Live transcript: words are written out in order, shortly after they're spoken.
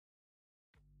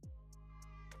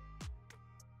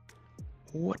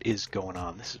What is going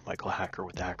on? This is Michael Hacker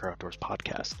with the Hacker Outdoors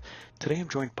podcast. Today I'm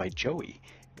joined by Joey,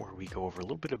 where we go over a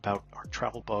little bit about our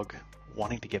travel bug,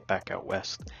 wanting to get back out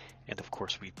west, and of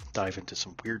course we dive into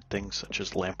some weird things such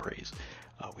as lampreys.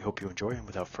 We hope you enjoy, and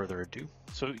without further ado,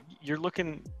 so you're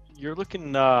looking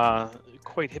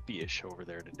quite hippie-ish over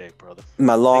there today, brother.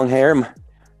 My long Think hair.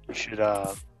 you should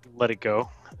let it go,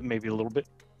 maybe a little bit.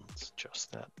 Let's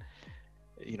adjust that.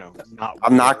 Not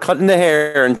I'm wear. not cutting the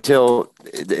hair until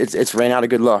it's ran out of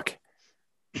good luck.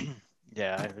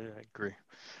 Yeah, I agree.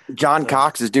 John The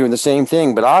Cox is doing the same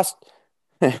thing, but us,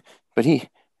 but he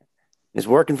is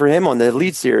working for him on the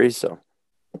Elite Series. So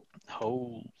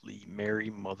Holy Mary,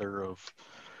 Mother of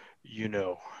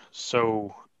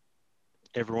So,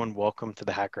 everyone, welcome to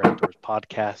the Hacker Outdoors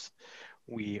podcast.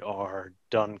 We are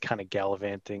done kind of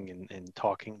gallivanting and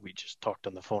talking. We just talked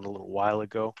on the phone a little while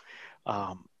ago.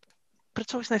 Um, but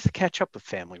it's always nice to catch up with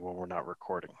family when we're not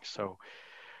recording. So,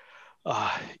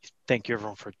 uh, thank you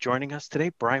everyone for joining us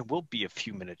today. Brian will be a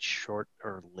few minutes short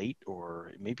or late,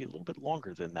 or maybe a little bit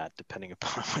longer than that, depending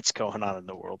upon what's going on in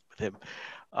the world with him.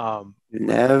 you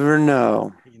never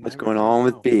know You what's never going do on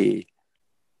with know. B.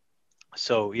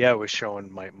 So yeah, it was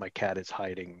showing my cat is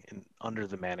hiding under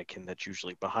the mannequin that's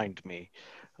usually behind me.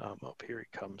 Here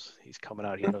he comes. He's coming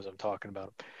out. He knows I'm talking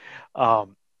about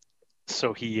him.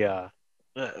 So he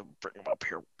bring him up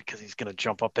here because he's gonna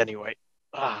jump up anyway.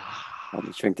 Ah, Let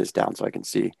me shrink this down so I can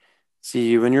see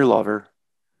you and your lover.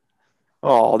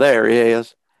 Oh, there he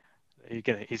is.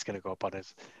 he's gonna go up on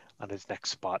his next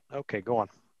spot. Okay, go on.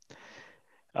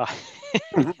 Uh,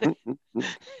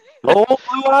 Old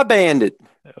blue-eye bandit.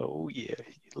 oh yeah,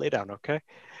 lay down, okay.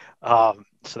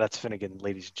 So that's Finnegan,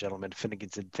 ladies and gentlemen.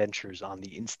 Finnegan's Adventures on the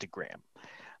Instagram.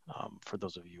 For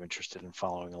those of you interested in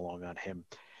following along on him.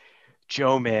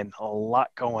 Joe, man, a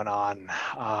lot going on.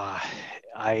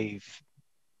 I've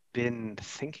been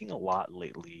thinking a lot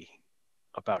lately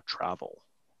about travel,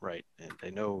 right? And I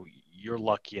know you're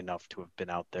lucky enough to have been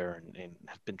out there and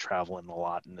have been traveling a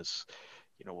lot in this,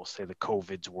 we'll say the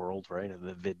COVID's world, right?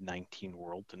 The vid-19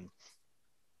 world. And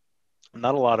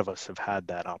not a lot of us have had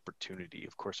that opportunity.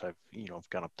 Of course, I've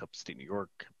gone up to upstate New York,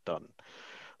 done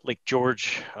Lake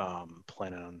George,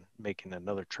 planning on making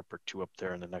another trip or two up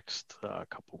there in the next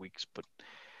couple weeks. But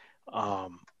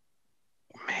um,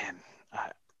 man,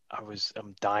 I,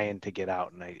 I'm dying to get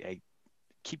out, and I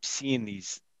keep seeing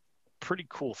these pretty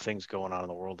cool things going on in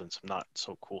the world and some not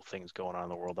so cool things going on in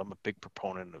the world. I'm a big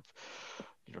proponent of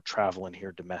traveling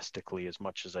here domestically as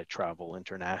much as I travel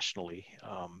internationally.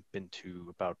 Been to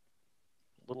about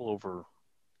a little over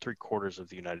three-quarters of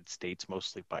the United States,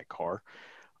 mostly by car.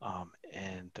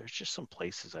 And there's just some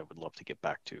places I would love to get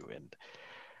back to. And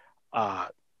uh,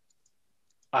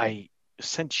 I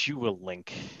sent you a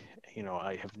link.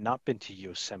 I have not been to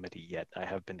Yosemite yet. I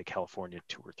have been to California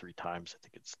two or three times. I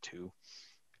think it's two.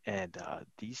 And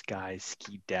these guys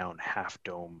skied down Half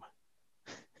Dome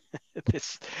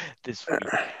this this week.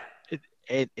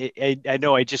 I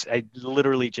know. I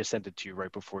literally just sent it to you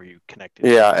right before you connected.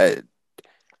 Yeah,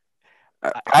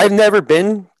 I, I've never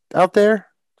been out there,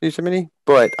 Yosemite,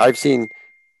 but I've seen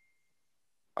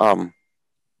um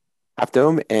Half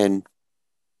Dome, and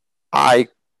I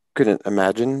couldn't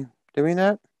imagine doing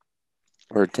that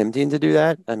or attempting to do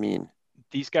that. I mean,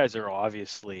 these guys are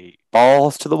obviously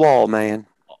balls to the wall, man.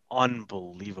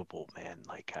 unbelievable, man.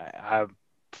 Like I'm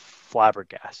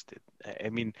flabbergasted. I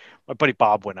mean, my buddy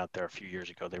Bob went out there a few years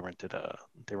ago. They rented a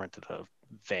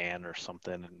van or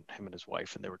something, and him and his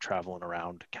wife, and they were traveling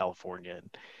around California. And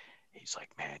he's like,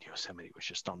 man, Yosemite was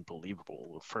just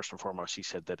unbelievable. First and foremost, he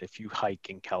said that if you hike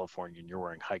in California and you're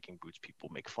wearing hiking boots, people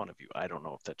make fun of you. I don't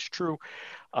know if that's true.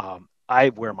 I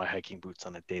wear my hiking boots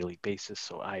on a daily basis,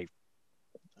 so I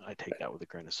take that with a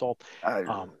grain of salt. I,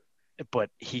 Um, but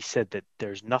he said that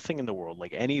there's nothing in the world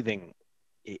like anything.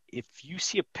 If you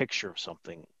see a picture of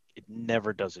something, it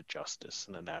never does it justice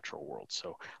in the natural world.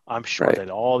 So I'm sure right. that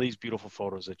all these beautiful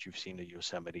photos that you've seen of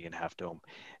Yosemite and Half Dome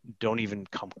don't even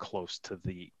come close to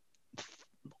the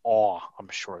awe, I'm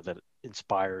sure, that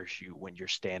inspires you when you're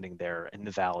standing there in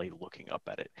the valley looking up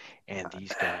at it. And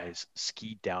these guys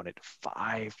skied down at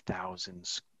 5,000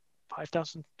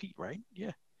 feet, right?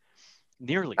 Yeah,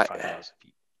 nearly I, 5,000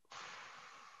 feet.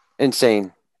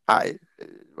 insane. I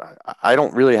I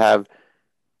don't really have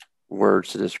words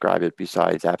to describe it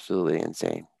besides absolutely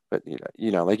insane. But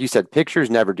like you said, pictures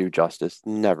never do justice.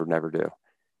 Never, never do.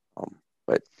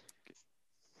 But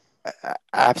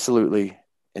absolutely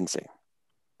insane.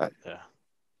 I, Yeah.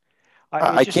 I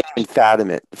I just can't even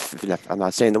fathom it. I'm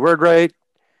not saying the word right,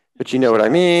 but you Yes, know you what I got it.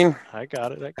 mean. I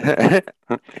got it. I got it.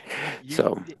 You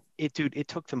So dude, it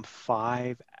took them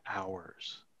 5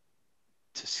 hours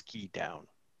to ski down.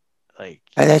 Like,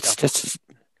 And that's of, just of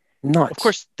nuts.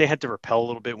 course, they had to repel a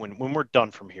little bit when we're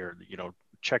done from here.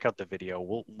 Check out the video.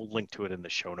 We'll link to it in the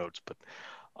show notes. But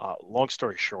long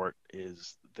story short,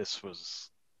 is this was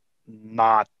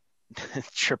not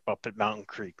trip up at Mountain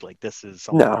Creek. Like this is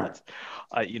something No. that's,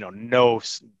 no,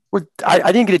 Well,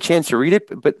 I didn't get a chance to read it,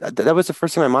 but that was the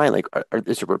first thing in my mind. Like,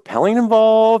 is there rappelling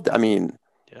involved? I mean,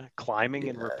 yeah, climbing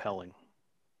and yeah, rappelling.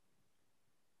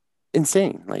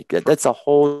 insane. Like For that's a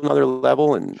whole nother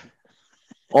level and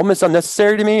almost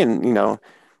unnecessary to me. And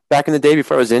back in the day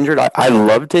before I was injured, I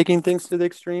loved taking things to the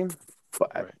extreme,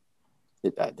 but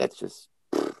right. that's just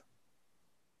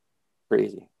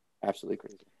crazy, absolutely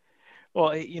crazy. Well,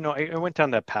 I went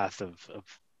down that path of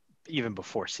even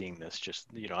before seeing this. Just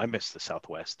I miss the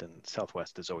Southwest, and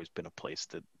Southwest has always been a place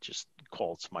that just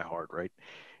calls my heart, right?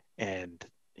 And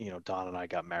Don and I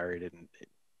got married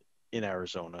in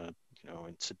Arizona,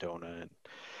 in Sedona, and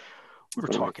we were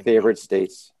It's one of my talking, favorite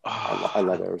states. I I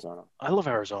love Arizona. I love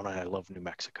Arizona and I love New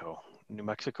Mexico. New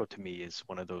Mexico to me is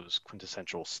one of those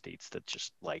quintessential states that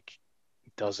just like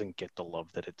doesn't get the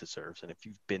love that it deserves. And if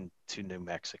you've been to New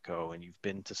Mexico and you've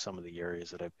been to some of the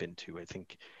areas that I've been to, I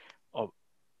think I'll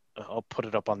I'll put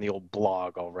it up on the old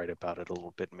blog. I'll write about it a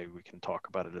little bit. Maybe we can talk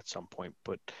about it at some point.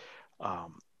 But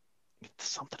um, it's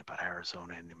something about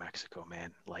Arizona and New Mexico,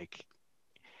 man. Like,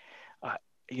 uh,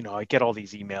 I get all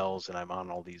these emails and I'm on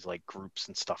all these like groups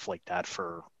and stuff like that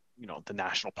for the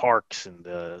national parks and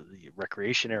the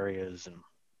recreation areas and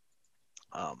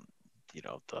um,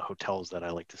 the hotels that I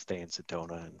like to stay in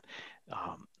Sedona. And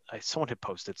someone had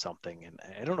posted something, and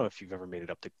I don't know if you've ever made it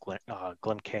up to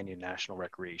Glen Canyon National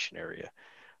Recreation Area,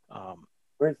 um,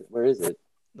 Where is it?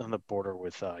 on the border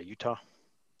with Utah,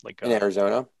 like In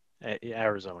Arizona?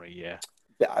 Arizona. Yeah.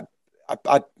 Yeah,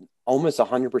 I almost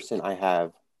 100% I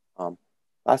have. Um,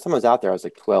 Last time I was out there, I was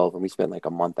like 12, and we spent like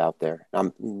a month out there.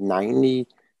 I'm 97%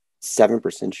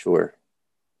 sure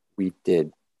we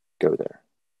did go there.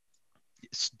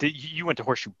 You went to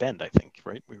Horseshoe Bend, I think,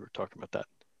 right? We were talking about that.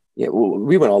 Yeah, well,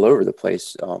 we went all over the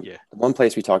place. Yeah. One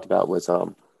place we talked about was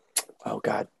oh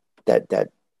God, that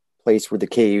place where the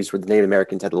caves, where the Native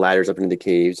Americans had the ladders up into the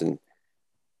caves, and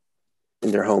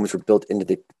their homes were built into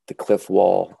the cliff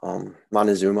wall. Oh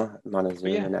Montezuma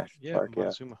yeah, National yeah, Park. Yeah,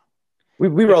 Montezuma. we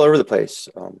were Like, all over the place.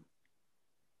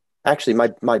 Actually,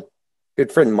 my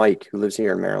good friend Mike, who lives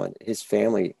here in Maryland, his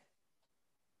family,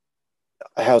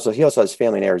 he also has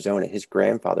family in Arizona. His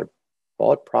grandfather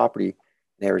bought property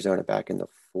in Arizona back in the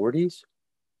 40s,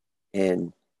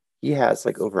 and he has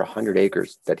like over 100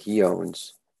 acres that he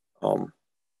owns. Um,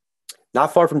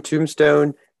 Not far from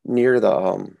Tombstone, near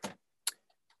the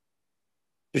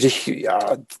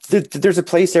there's a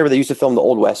place there where they used to film the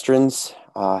old westerns.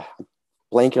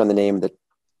 Blanking on the name of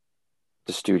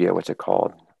the studio. What's it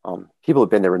called? People who've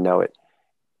been there would know it.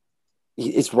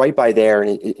 It's right by there,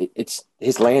 and it's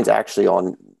his land's actually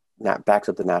on backs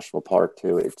up the national park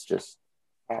too. It's just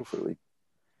oof. absolutely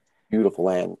beautiful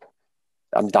land.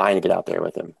 I'm dying to get out there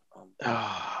with him.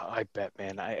 I bet,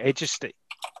 man. I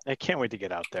can't wait to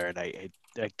get out there. And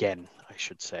again, I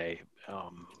should say,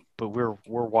 but we're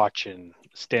watching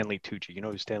Stanley Tucci. You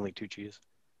know who Stanley Tucci is?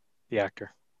 The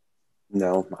actor.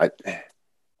 No,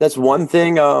 that's one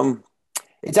thing.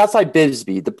 It's outside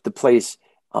Bisbee, the place,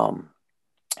 um,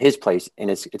 his place, and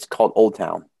it's called Old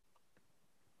Town.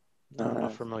 No, I'm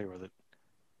not familiar with it.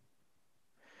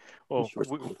 I'm Well, sure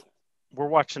it's Old Town. we're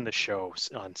watching the show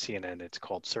on CNN. It's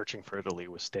called Searching for Italy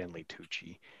with Stanley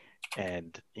Tucci,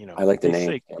 and I like the they name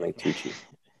say Stanley Tucci.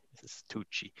 this is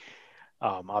Tucci.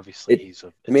 Obviously, It. he's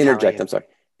of Let me interject. I'm Italian, sorry.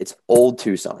 It's Old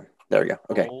Tucson. There we go.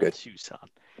 Okay, old good. Tucson.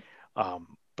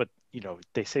 But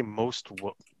they say most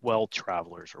well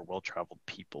travelers or well traveled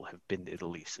people have been to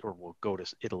Italy or will go to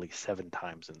Italy 7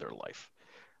 times in their life,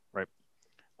 right?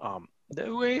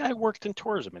 The way I worked in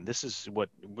tourism, and this is what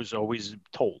was always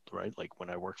told, right? Like when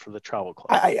I worked for the travel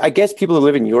club, I guess people who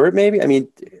live in Europe, maybe. I mean,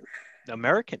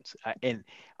 Americans, and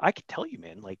I can tell you,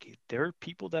 man, like there are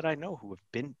people that I know who have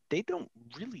been, they don't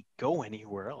really go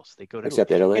anywhere else. They go to Italy.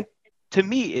 except And Italy. to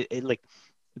me, it like,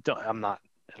 I'm not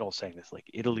at all saying this. Like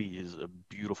Italy is a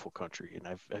beautiful country, and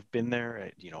I've been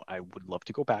there. I would love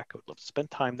to go back. I would love to spend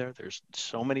time there. There's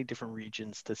so many different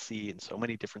regions to see and so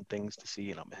many different things to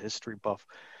see. And I'm a history buff.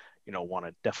 Want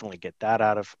to definitely get that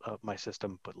out of my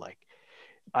system. But like,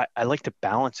 I like to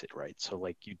balance it, right? So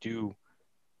like you do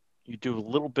a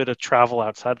little bit of travel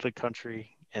outside of the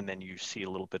country and then you see a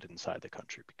little bit inside the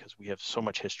country because we have so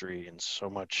much history and so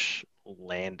much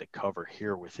land to cover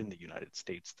here within the United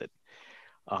States that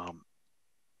um,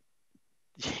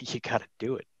 you got to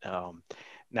do it.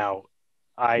 Now,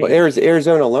 Well, I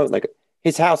Arizona alone, like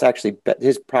his house actually,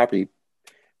 his property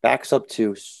backs up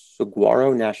to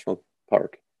Saguaro National.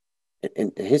 park,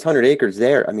 and his 100 acres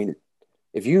there. I mean,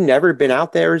 if you've never been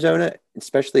out to Arizona,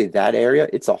 especially that area,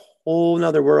 it's a whole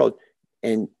nother world.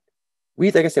 And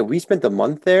like I said, we spent a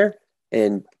month there,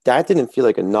 and that didn't feel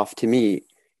like enough to me.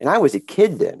 And I was a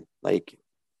kid then. Like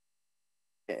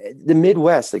the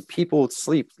Midwest, like people would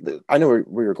sleep. I know where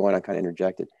we were going. I kind of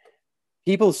interjected.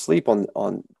 People sleep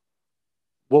on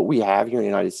what we have here in the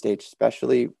United States,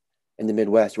 especially in the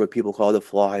Midwest, what people call the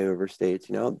flyover states.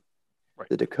 Right.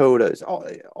 The Dakotas,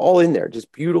 all in there,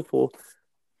 just beautiful,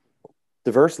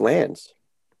 diverse lands.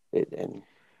 And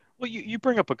Well, you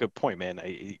bring up a good point, man.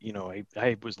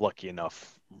 I was lucky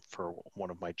enough for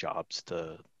one of my jobs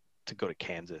to go to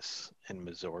Kansas and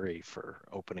Missouri for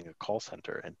opening a call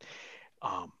center, and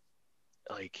um,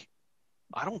 like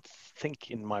I don't think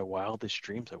in my wildest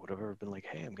dreams I would have ever been like,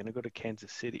 hey, I'm gonna go to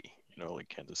Kansas City, like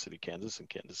Kansas City, Kansas, and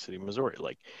Kansas City, Missouri.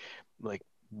 Like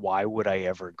why would I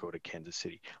ever go to Kansas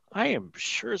City? I am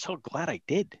sure as hell glad I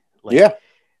did. Like yeah,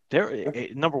 there,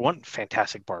 number one,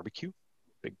 fantastic barbecue,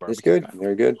 big it's barbecue good. guy,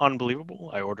 Very good. unbelievable.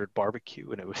 I ordered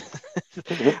barbecue and it was,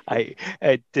 I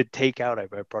did takeout. I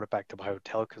brought it back to my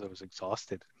hotel because I was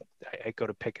exhausted. I go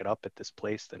to pick it up at this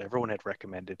place that everyone had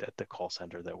recommended at the call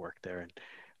center that worked there, and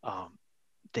um,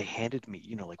 they handed me,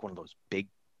 like one of those big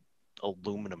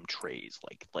aluminum trays,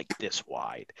 like this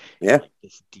wide and Yeah, like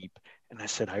this deep. And I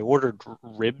said I ordered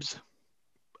ribs,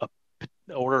 a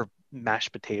order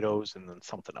mashed potatoes, and then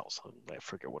something else. I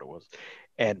forget what it was.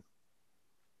 And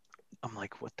I'm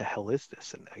like, what the hell is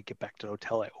this? And I get back to the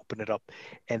hotel, I open it up,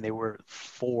 and they were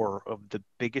four of the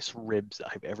biggest ribs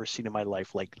I've ever seen in my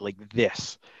life, like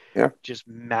this, yeah. just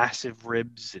massive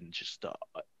ribs, and just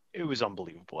it was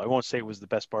unbelievable. I won't say it was the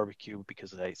best barbecue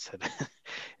because I said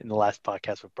in the last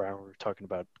podcast with Brian, we were talking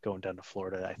about going down to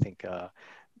Florida. I think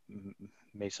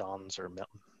Masons or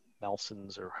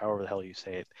Melsons or however the hell you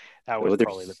say it. That was Well,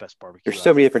 probably the there's best barbecue there's so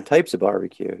I've many ever different had. types of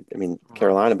barbecue. I mean, Right.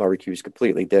 Carolina barbecue is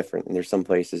completely different, and there's some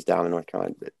places down in North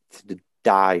Carolina that to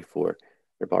die for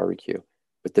their barbecue.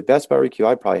 But the best barbecue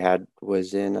I probably had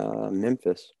was in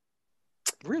Memphis.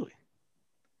 Really?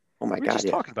 Oh my We were God, just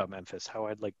yeah. talking about Memphis, how Oh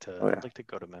I'd yeah. like to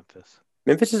go to Memphis.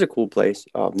 Memphis is a cool place.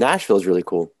 Nashville is really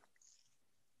cool.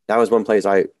 That was one place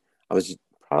I was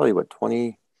probably what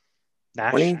 20.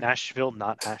 Nashville,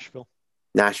 not Asheville.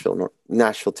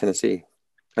 Nashville, Tennessee,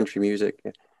 country music.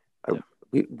 Yeah. I,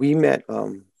 Yeah. we met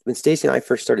when Stacy and I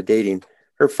first started dating.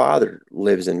 Her father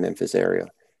lives in Memphis area,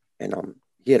 and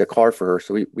he had a car for her,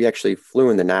 so we actually flew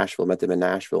into Nashville, met them in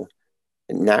Nashville,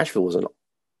 and Nashville was an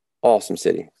awesome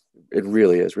city. It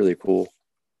really is really cool.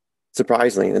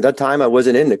 Surprisingly, at that time I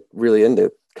wasn't really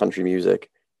into country music,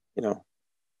 you know,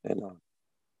 and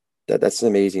that's an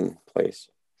amazing place.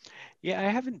 Yeah, I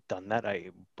haven't done that.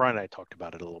 Brian and I talked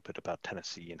about it a little bit about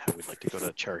Tennessee and how we'd like to go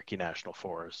to Cherokee National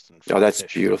Forest and Oh, fly that's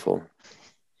fishing. beautiful.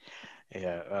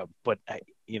 Yeah, but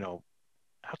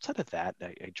outside of that,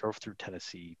 I drove through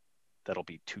Tennessee. That'll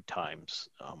be two times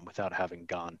without having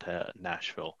gone to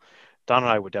Nashville. Don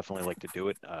and I would definitely like to do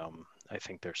it. I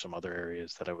think there's some other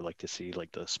areas that I would like to see,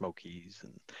 like the Smokies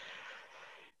and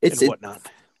It's it. whatnot.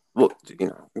 Well,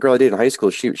 a girl I dated in high school,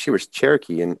 she was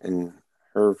Cherokee, and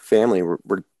her family were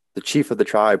the chief of the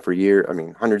tribe for I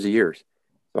mean, hundreds of years.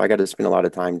 So I got to spend a lot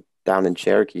of time down in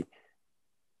Cherokee.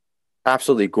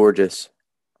 Absolutely gorgeous.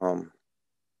 Um,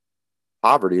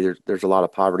 Poverty. There's a lot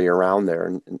of poverty around there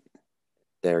and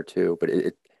there too. But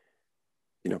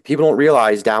people don't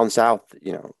realize down south.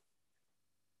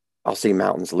 I'll say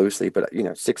mountains loosely, but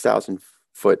 6,000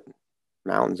 foot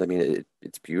mountains. I mean,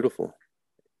 it's beautiful.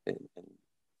 And a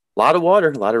lot of water,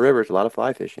 a lot of rivers, a lot of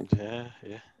fly fishing. Yeah,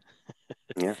 yeah.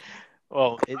 Yeah.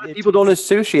 Well, A lot of it's people don't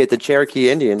associate the Cherokee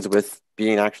Indians with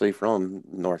being actually from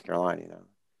North Carolina,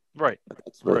 right, but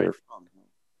that's where right. they're from.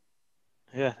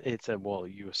 Yeah, it's a well,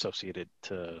 you associate it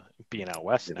to being out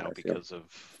west now Midwest, yeah. because of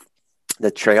The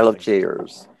Trail of everything.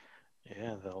 Tears.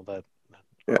 Yeah, all that Yeah,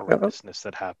 yeah. horrendousness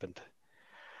that happened.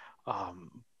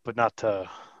 But not to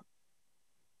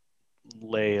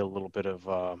lay a little bit of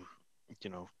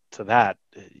to that.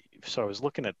 So I was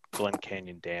looking at Glen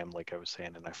Canyon Dam, like I was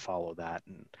saying, and I follow that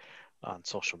and on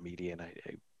social media, and I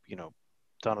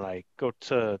Don and I go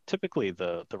to typically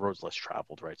the roads less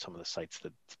traveled, right? Some of the sites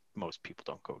that most people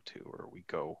don't go to, or we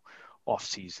go off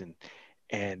season,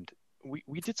 and we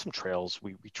did some trails.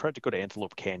 We tried to go to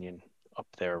Antelope Canyon up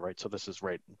there, right? So this is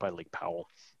right by Lake Powell,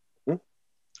 Hmm?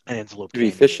 and Antelope You should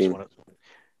be Canyon is fishing. one of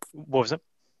what was it?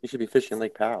 You should be fishing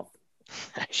Lake Powell.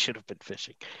 I should have been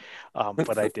fishing,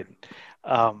 but I didn't.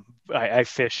 I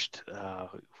fished,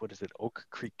 what is it, Oak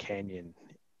Creek Canyon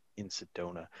in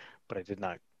Sedona, but I did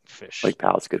not fish Lake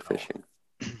Powell's Lake good Powell. fishing.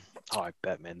 Oh, I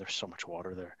bet, man, there's so much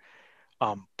water there.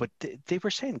 But they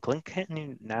were saying Glen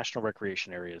Canyon National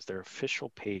Recreation Areas, their official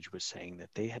page was saying that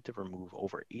they had to remove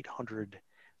over 800,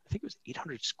 I think it was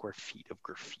 800 square feet of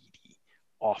graffiti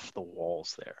off the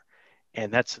walls there.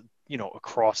 And that's,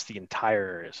 across the entire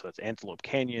area. So that's Antelope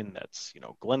Canyon, that's,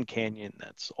 Glen Canyon,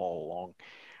 that's all along.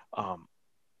 Um,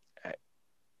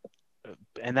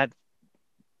 and that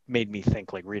made me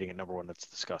think, like, reading it, number one, that's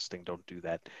disgusting. Don't do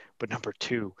that. But number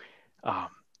two, um,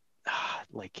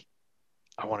 like,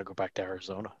 I want to go back to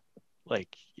Arizona.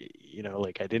 Like,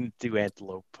 like I didn't do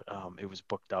Antelope. It was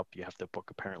booked up. You have to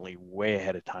book apparently way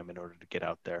ahead of time in order to get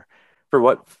out there. For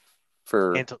what?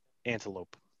 For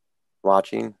Antelope.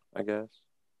 watching, I guess.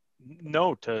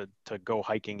 No, to go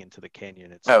hiking into the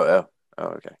canyon. It's Oh,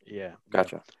 okay. yeah, yeah.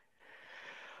 Gotcha.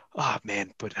 Oh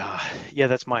man, but yeah,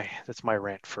 that's my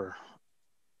rant for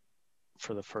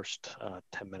the first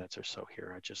 10 minutes or so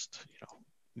here. I just,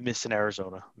 missing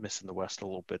Arizona, missing the West a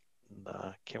little bit.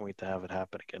 And, can't wait to have it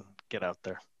happen again. Get out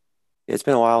there. It's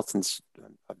been a while since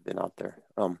I've been out there.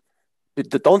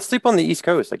 Don't sleep on the East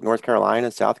Coast, like North Carolina,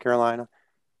 South Carolina.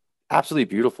 Absolutely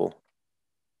beautiful.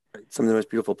 Some of the most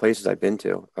beautiful places I've been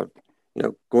to.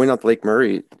 Going out to Lake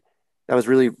Murray, that was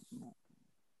really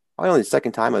probably only the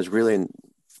second time I was really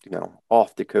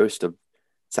off the coast of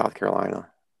South Carolina,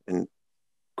 and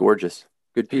gorgeous,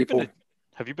 good Have you been people. to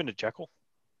Have you been to Jekyll?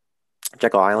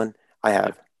 Jekyll Island, I Yeah,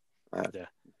 have. I have yeah,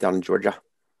 down in Georgia.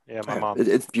 yeah. I My have. mom.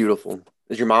 It's beautiful.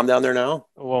 Is your mom down there now?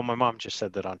 Well, my mom just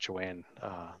said that Aunt Joanne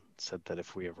said that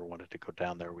if we ever wanted to go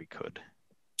down there, we could.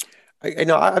 I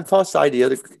know. I've tossed the idea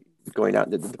of going out.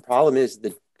 The problem is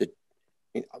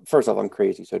first off, I'm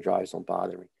crazy, so drives don't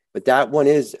bother me. But that one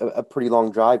is a pretty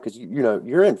long drive because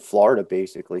you're in Florida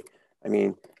basically. I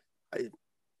mean, I,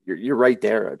 you're right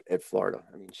there at Florida.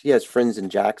 I mean, she has friends in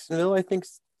Jacksonville, I think,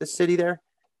 the city there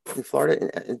in Florida,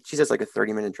 and she says like a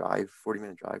 30-minute drive,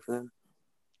 40-minute drive for them.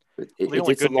 But Well, the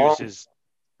only it's a good long news is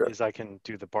trip. is I can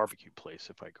do the barbecue place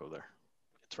if I go there.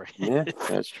 It's right. Yeah, It's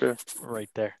that's true. right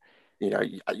there. You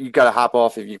got to hop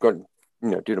off if you're going,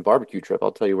 doing a barbecue trip.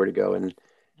 I'll tell you where to go in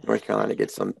North Carolina.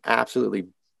 Get some absolutely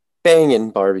banging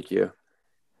barbecue.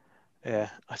 Yeah.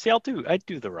 I see. I'd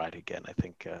do the ride again. I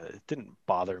think it didn't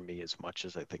bother me as much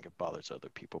as I think it bothers other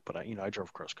people. But I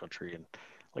drove cross country, and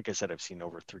like I said, I've seen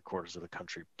over three-quarters of the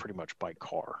country pretty much by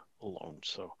car alone.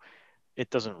 So it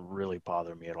doesn't really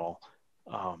bother me at all.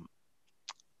 Um,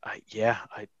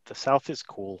 the South is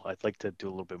cool. I'd like to do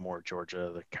a little bit more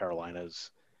Georgia, the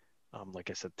Carolinas, like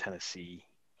I said, Tennessee.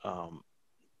 Um,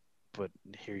 but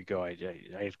here you go. I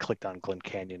had clicked on Glen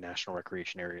Canyon National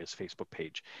Recreation Area's Facebook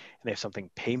page, and they have something: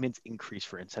 payments increase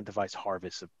for incentivized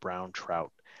harvests of brown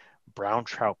trout. Brown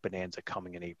trout bonanza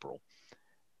coming in April.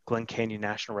 Glen Canyon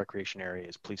National Recreation Area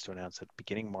is pleased to announce that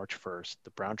beginning March 1st, the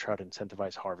brown trout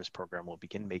incentivized harvest program will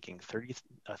begin making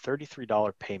a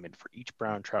 $33 payment for each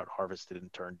brown trout harvested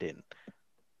and turned in.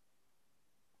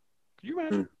 Can you Hmm.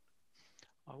 imagine?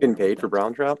 I Getting wonder what paid for that's.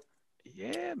 brown trout.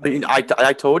 Yeah, I mean, man.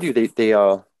 I told you they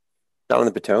down in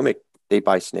the Potomac they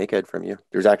buy snakehead from you.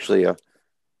 There's actually a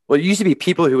well, it used to be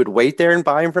people who would wait there and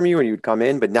buy them from you when you would come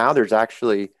in, but now there's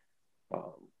actually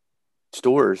um,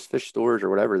 stores, fish stores or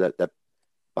whatever that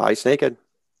buy snakehead.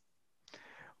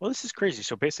 Well, this is crazy.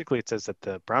 So basically, it says that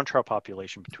the brown trout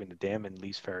population between the dam and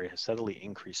Lee's Ferry has steadily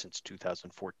increased since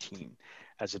 2014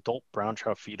 as adult brown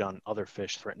trout feed on other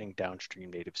fish, threatening downstream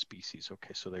native species.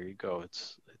 Okay, so there you go.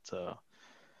 It's a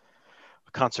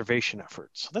conservation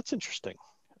effort. So that's interesting.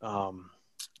 Um,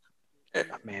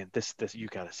 Man, this you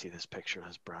got to see this picture of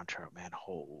this brown trout, man.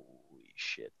 Holy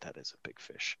shit, that is a big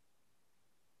fish.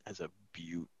 As a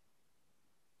beaut.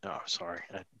 Oh, sorry.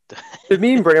 But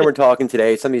me and Brandon were talking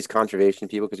today, some of these conservation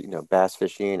people, because bass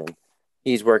fishing, and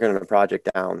he's working on a project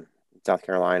down in South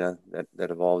Carolina that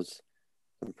involves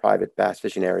some private bass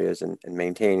fishing areas and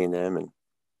maintaining them, and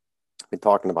been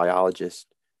talking to biologists,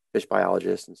 fish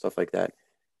biologists, and stuff like that.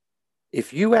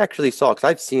 If you actually saw, because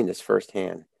I've seen this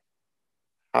firsthand,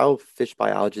 how fish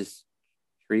biologists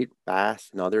treat bass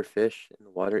and other fish in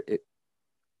the water,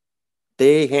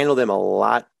 they handle them a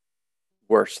lot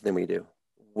worse than we do,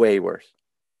 way worse.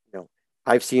 You know,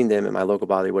 I've seen them in my local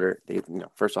body of water. They,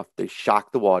 first off, they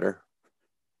shock the water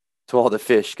till all the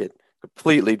fish get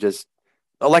completely just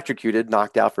electrocuted,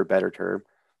 knocked out for a better term.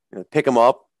 Pick them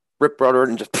up, rip rudder,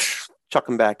 and just chuck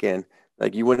them back in.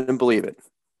 Like you wouldn't believe it.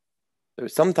 So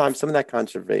sometimes some of that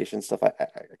conservation stuff, I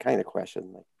kind of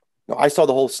question. Like, I saw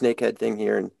the whole snakehead thing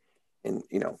here, and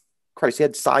Christ, he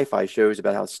had sci-fi shows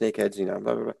about how snakeheads, blah,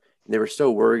 blah, blah. And they were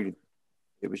so worried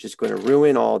it was just going to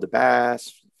ruin all the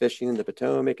bass fishing in the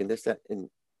Potomac and this, that. And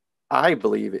I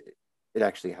believe it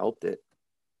actually helped it.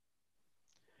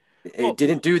 It Well,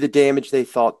 didn't do the damage they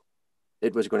thought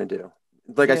it was going to do.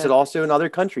 like I said, Yeah, also in other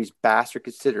countries, bass are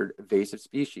considered invasive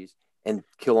species and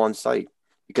kill on sight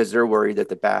because they're worried that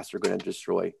the bass are going to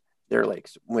destroy their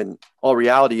lakes. When all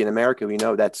reality in America, we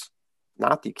know that's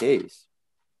not the case.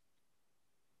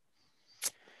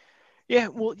 yeah.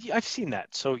 Well, yeah, I've seen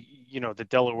that. So the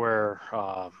Delaware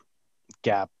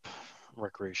Gap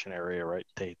recreation area, right?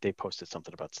 They posted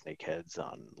something about snakeheads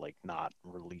on like not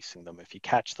releasing them if you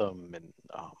catch them, and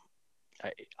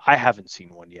I I haven't seen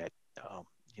one yet. Um,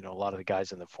 a lot of the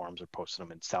guys in the forums are posting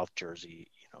them in South Jersey,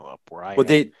 up where I Well,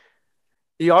 am.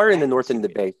 they are I in the haven't north end seen of the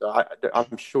them yet. bay, so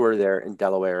I'm sure they're in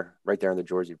Delaware, right there in the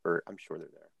Jersey Burt. I'm sure they're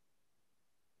there.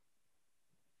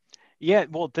 Yeah,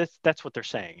 well, that's what they're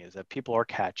saying is that people are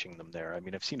catching them there. I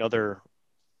mean, I've seen other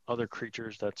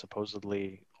creatures that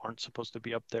supposedly aren't supposed to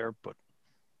be up there, but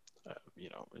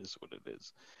is what it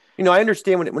is. I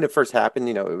understand when it first happened.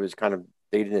 It was kind of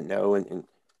they didn't know, and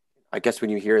I guess when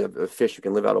you hear of a fish who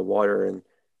can live out of water and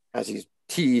has these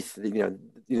teeth,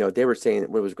 they were saying that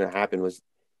what was going to happen was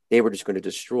they were just going to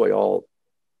destroy all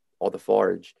the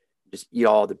forage, just eat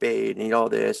all the bait and eat all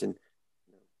this, and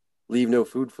leave no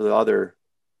food for the other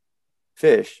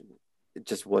fish. It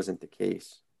just wasn't the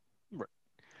case. Right.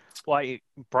 Well,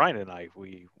 Brian and I,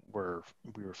 we were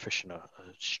fishing a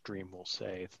stream, we'll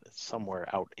say,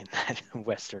 somewhere out in that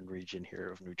western region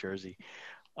here of New Jersey.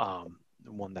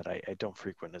 One that I don't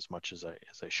frequent as much as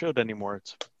I should anymore.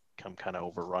 It's become kind of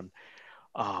overrun.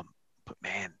 Um, but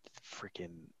man,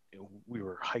 freaking, we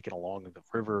were hiking along the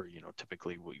river.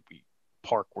 Typically we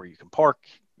park where you can park,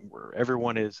 where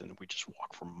everyone is, and we just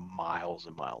walk for miles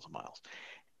and miles and miles.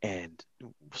 And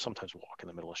sometimes we walk in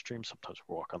the middle of stream, sometimes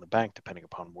we walk on the bank, depending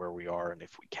upon where we are and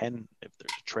if we can, if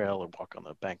there's a trail, or walk on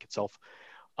the bank itself.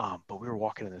 But we were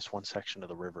walking in this one section of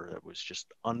the river that was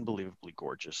just unbelievably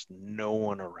gorgeous, no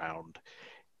one around,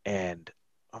 and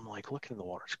I'm like looking in the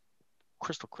water, it's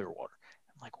crystal clear water.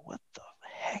 I'm like, what the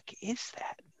heck is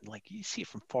that? And like you see it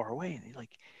from far away, and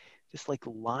like this like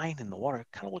line in the water, it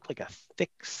kind of looked like a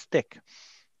thick stick.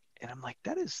 And I'm like,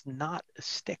 that is not a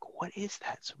stick. What is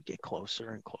that? So we get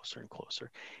closer and closer and closer,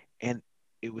 and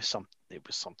it was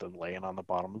something laying on the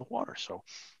bottom of the water. So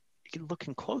you can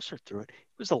looking closer through it.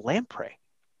 It was a lamprey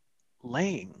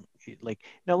laying like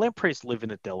now lampreys live in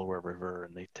the Delaware River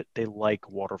and they like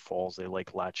waterfalls, they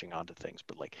like latching onto things,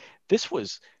 but like this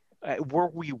was where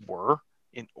we were.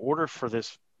 In order for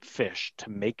this fish to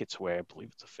make its way, I believe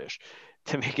it's a fish,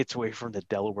 to make its way from the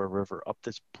Delaware River up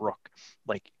this brook,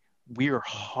 like we are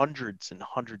hundreds and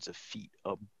hundreds of feet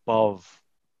above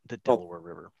the Well, Delaware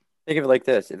River. think of it like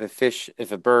this: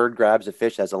 if a bird grabs a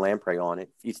fish that has a lamprey on it,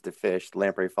 eats the fish, the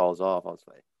lamprey falls off. I was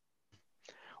like,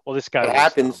 Well, this guy it was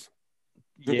happens.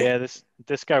 yeah,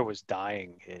 this guy was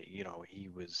dying. He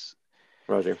was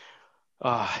Roger.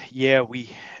 yeah,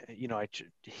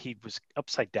 he was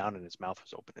upside down and his mouth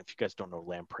was open. If you guys don't know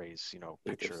lampreys, Eat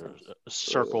picture themselves. a Ugh.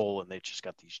 circle and they just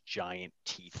got these giant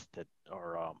teeth that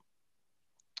are,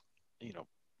 you know,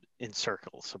 in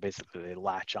circles. So basically they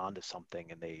latch onto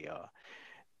something and they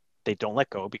don't let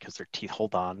go because their teeth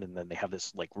hold on, and then they have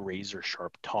this like razor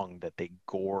sharp tongue that they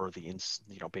gore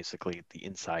basically the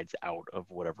insides out of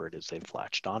whatever it is they've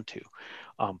latched onto.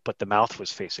 But the mouth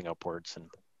was facing upwards, and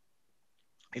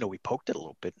we poked it a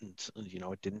little bit, and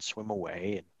it didn't swim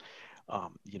away,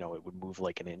 and it would move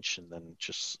like an inch and then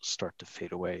just start to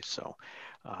fade away. So,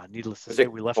 needless to Was say,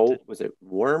 it we left it. cold? Was it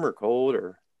warm or cold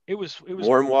or It was warm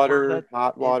warm that water,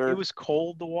 hot it water? was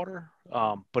cold, the water,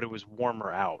 but it was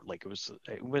warmer out. Like it was,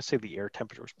 I'm gonna say the air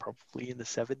temperature was probably in the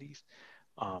 70s.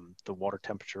 The water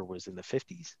temperature was in the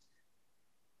 50s.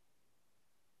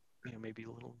 Maybe a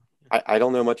little. I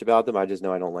don't know much about them. I just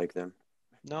know I don't like them.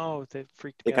 No, they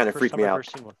freaked They me out. kind of First freak time me I've ever out.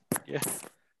 seen one. Yeah,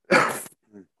 I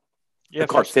yeah.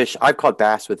 caught First. fish. I've caught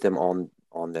bass with them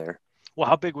on there. Well,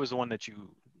 how big was the one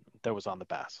that was on the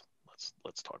bass?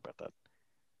 Let's talk about that.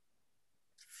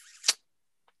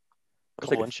 It was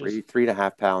like Couple a inches.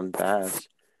 3.5 pound bass.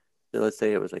 So let's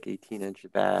say it was like 18-inch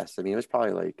bass. I mean, it was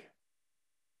probably like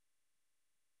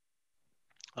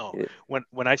Oh,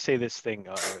 when I say this thing,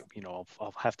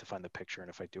 I'll have to find the picture, and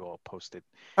if I do, I'll post it.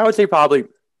 I would say probably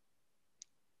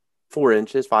 4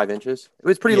 inches, 5 inches. It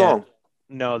was pretty Yeah, long.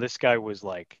 no, this guy was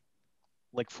like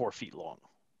 4 feet long,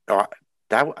 Uh,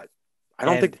 that I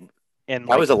don't think and and that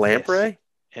like was a this, lamprey.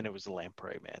 and it was a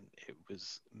lamprey, man. It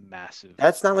was massive.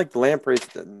 That's not like the lampreys.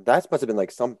 That must have been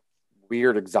like some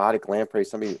weird exotic lamprey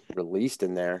somebody released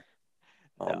in there.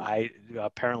 Um, I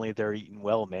apparently they're eating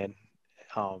well, man.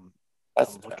 Um,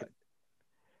 that's I'm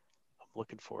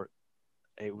looking for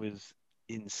it. It was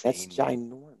that's insane, man.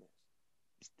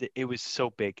 ginormous. It was so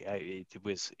big. It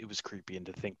was creepy, and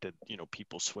to think that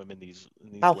people swim in these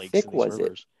How lakes thick and these was it?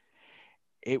 rivers.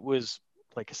 It was.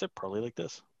 Like I said, probably like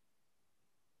this.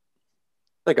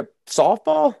 Like a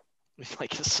softball?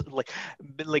 Like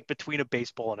like between a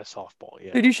baseball and a softball.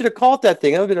 Yeah. Dude, you should have caught that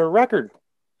thing. That would have been a record.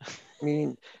 I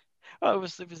mean, Oh, it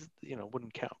was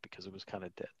wouldn't count because it was kind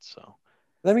of dead. So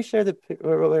let me share the.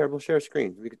 We'll share a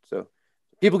screen. So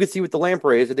people can see what the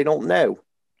lamprey is that they don't know.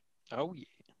 oh yeah.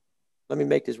 Let me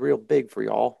make this real big for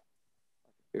y'all.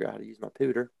 Figure out how to use my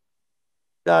pooter.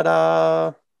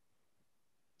 Ta-da!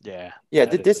 Yeah, Yeah,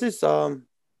 that is this a is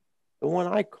the one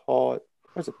I caught.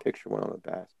 There's a picture one on the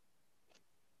back.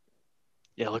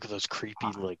 yeah. Look at those creepy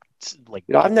like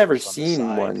I've never bubbles on the seen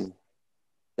side. one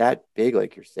that big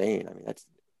like you're saying. I mean, that's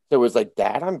so it was like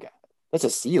that. That's a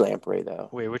sea lamprey though.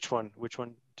 Wait, which one? Which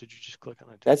one did you just click on?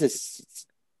 I That's didn't a see.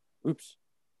 oops.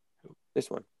 This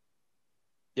one.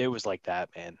 It was like that,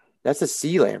 man. That's a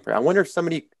sea lamprey. I wonder if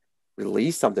somebody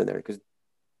released something there because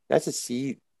that's a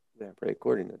sea lamprey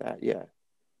according to that. Yeah,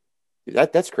 dude,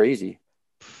 that's crazy.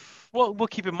 Well, we'll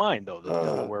keep in mind though the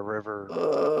Uh, Delaware River.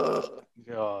 uh,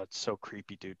 Oh, it's so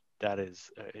creepy, dude. That is,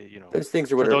 those things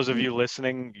are for what are. those of you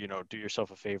listening, do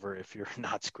yourself a favor if you're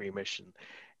not squeamish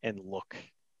and look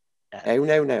at No,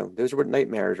 no, no. Those are what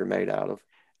nightmares are made out of.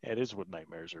 it is what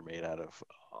nightmares are made out of.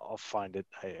 I'll find it.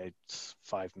 It's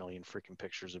 5 million freaking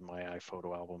pictures in my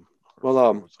iPhoto album or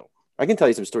Well, photos. I can tell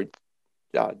you some story.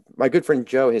 My good friend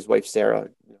Joe, his wife Sarah,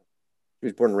 she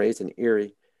was born and raised in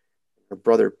Erie. Her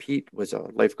brother Pete was a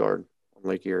lifeguard on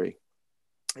Lake Erie,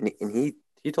 and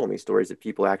he told me stories of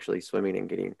people actually swimming and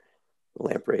getting the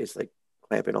lampreys like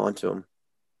clamping onto them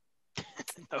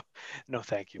No, no,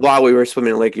 thank you, man. while we were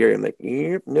swimming in Lake Erie. I'm like,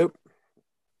 yep, nope.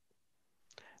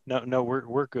 No, no,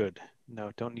 we're good.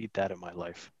 No, don't need that in my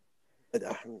life.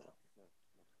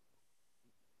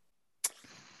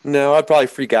 No, I'd probably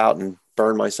freak out and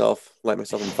burn myself, light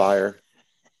myself on fire.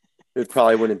 It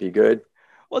probably wouldn't be good.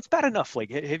 Well, it's bad enough.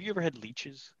 Like, have you ever had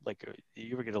leeches? Like,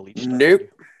 you ever get a leech stuck on Nope. you?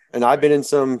 And I've been Right. in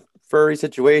some furry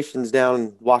situations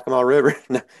down Waccamaw River.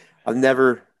 I've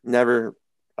never,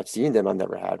 I've seen them. I've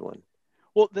never had one.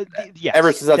 Well, Ever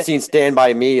yes, since I've seen Stand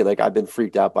By Me, like I've been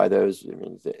freaked out by those. I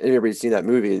mean, if everybody's seen that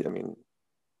movie, I mean,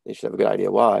 they should have a good idea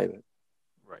why. But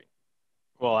right.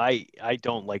 Well, I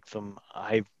don't like them.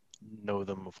 I know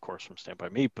them, of course, from Stand By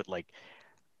Me, but like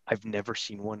I've never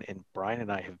seen one. And Brian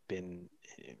and I have been,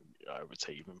 I would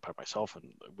say, even by myself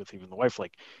and with even the wife,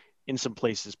 like in some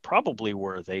places probably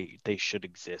where they should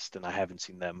exist, and I haven't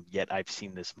seen them yet. I've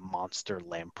seen this monster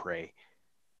lamprey.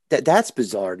 that's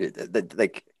bizarre.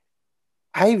 Like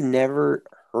I've never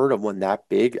heard of one that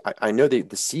big. I know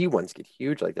the sea ones get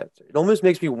huge like that. It almost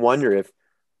makes me wonder if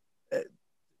uh,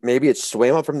 maybe it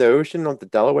swam up from the ocean on the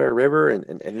Delaware River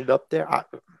and ended up there.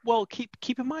 Well,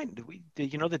 keep in mind,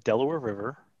 the Delaware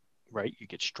River, right? You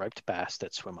get striped bass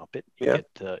that swim up it. You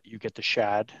Yeah. get the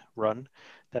shad run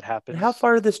that But how happens.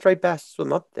 far did the striped bass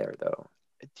swim up there, though?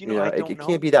 I It don't can't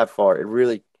know. be that far. It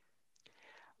really I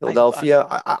I, Philadelphia.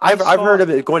 I I've saw heard of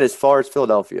it going as far as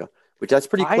Philadelphia, which that's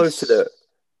pretty I close to the s-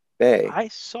 bay. I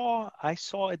saw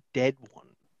a dead one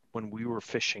when we were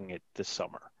fishing it this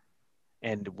summer,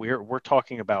 and we're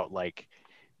talking about like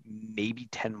maybe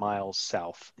 10 miles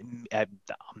south. I'm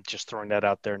just throwing that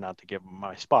out there, not to give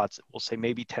my spots. We'll say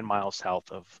maybe 10 miles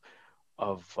south of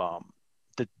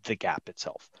the gap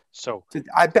itself. So So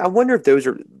I wonder if those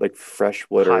are like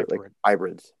freshwater, like hybrid.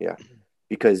 hybrids. Yeah,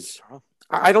 because Huh?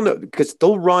 I don't know because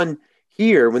they'll run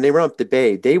here when they run up the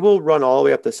bay. They will run all the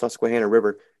way up the Susquehanna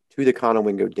River to the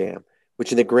Conowingo Dam,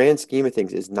 which in the grand scheme of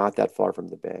things is not that far from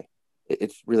the bay.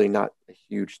 It's really not a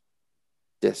huge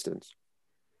distance.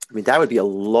 I mean, that would be a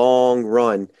long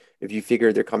run if you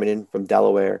figure they're coming in from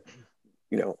Delaware,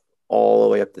 you know, all the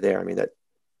way up to there. I mean, that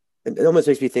it almost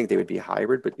makes me think they would be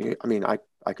hybrid, but I mean,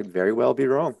 I could very well be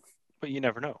wrong. But you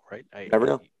never know, right? You never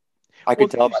know. I Well,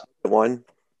 could tell by the one.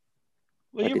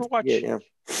 well, I you could ever see it. watch?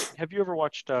 Yeah, Have you ever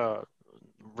watched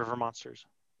River Monsters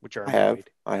with I Jeremy have. Wade?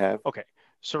 I have. Okay,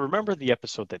 so remember the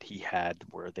episode that he had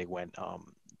where they went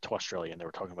to Australia and they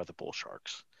were talking about the bull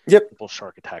sharks. Yep. The bull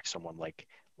shark attacked someone like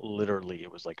literally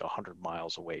it was like 100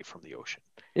 miles away from the ocean.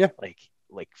 Yeah. Like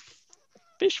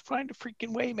fish find a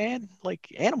freaking way, man.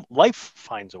 Like animal life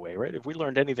finds a way, right? If we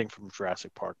learned anything from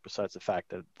Jurassic Park, besides the fact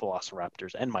that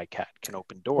velociraptors and my cat can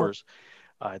open Well, doors,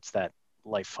 it's that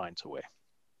life finds a way.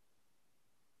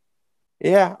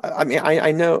 yeah. I mean,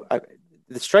 I know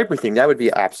the striper thing that would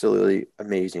be absolutely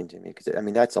amazing to me because I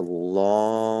mean that's a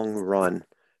long run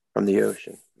from the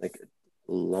ocean, like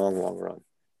a long, long run.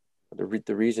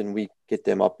 The reason we get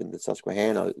them up in the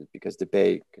Susquehanna is because the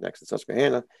bay connects the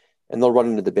Susquehanna, and they'll run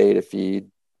into the bay to feed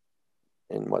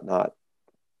and whatnot.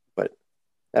 But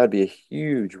that would be a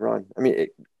huge run. I mean,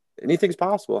 anything's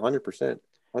possible, 100%.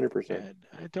 100%. Yeah,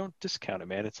 I don't discount it,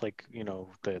 man. It's like,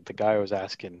 the guy I was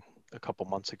asking a couple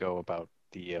months ago about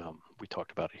we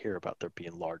talked about it here about there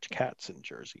being large cats in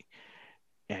Jersey.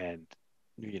 And,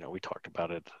 we talked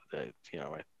about it, I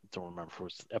don't remember if it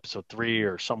was episode 3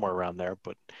 or somewhere around there,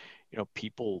 but,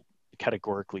 people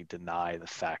categorically deny the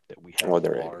fact that we have Oh,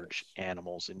 there large is.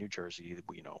 animals in New Jersey.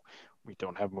 We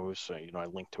don't have moose. I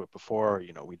linked to it before,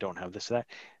 we don't have this, that.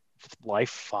 Life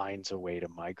finds a way to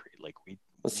migrate. Like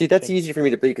Well, see, we that's think. easy for me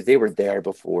to believe because they were there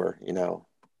before, you know.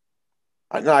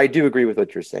 No, I do agree with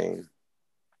what you're saying.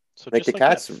 So Like the just like that,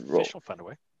 cats fish roll. will find a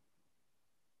way.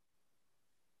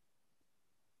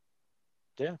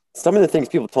 Yeah. Some of the things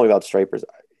people told me about stripers,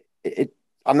 it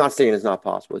I'm not saying it's not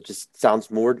possible. It just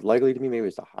sounds more likely to me. Maybe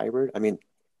it's a hybrid. I mean,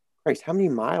 Christ, how many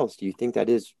miles do you think that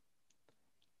is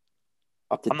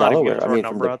up to I'm not even going to Delaware? I throw a mean,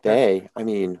 from number the out there. bay. I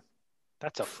mean,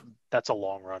 That's that's a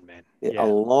long run, man. a Yeah.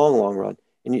 long, long run.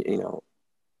 And you know,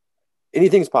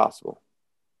 anything's possible.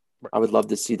 Right. I would love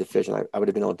to see the fish, and I would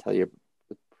have been able to tell you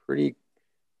with pretty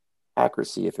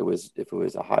accuracy if it was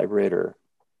a hybrid or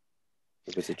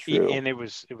if it was a true. And it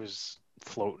was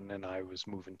floating, and I was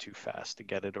moving too fast to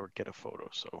get it or get a photo.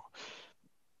 So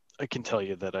I can tell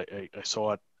you that I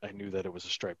saw it. I knew that it was a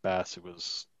striped bass. It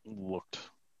was looked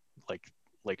like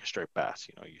a striped bass.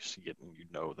 You see it and you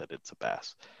know that it's a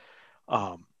bass.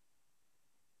 Um,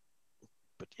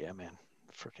 but yeah, man,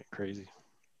 freaking crazy.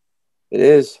 It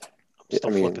is. I'm I still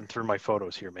mean, flipping through my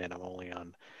photos here, man. I'm only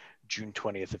on June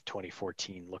 20th of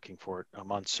 2014 looking for it.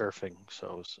 I'm on surfing,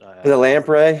 so the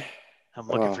lamprey. I'm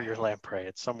looking for Oh, your lamprey.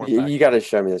 It's somewhere back you got there. to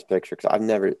show me this picture because I've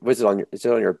never. Was it on your? Is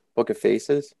it on your book of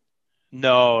faces?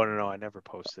 No, no, no. I never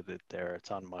posted it there.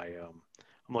 It's on my I'm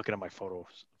looking at my photo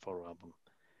album,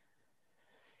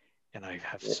 and I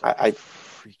have so many I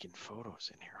freaking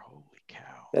photos in here. Holy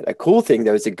cow. a cool thing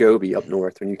though is a goby up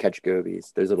north when you catch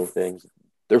gobies. Those little things,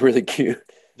 they're really cute.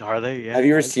 Are they? Have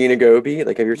you Yeah. ever seen a goby?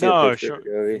 Like, have you ever seen a No, picture of show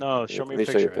a goby? no, Let show me let a me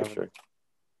show you a picture. I haven't. picture.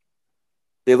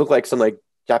 They look like some like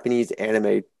Japanese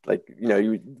anime, like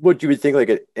what you would think like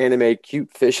an anime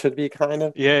cute fish would be, kind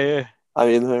of. Yeah, yeah. I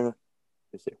mean, let me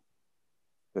see. I'm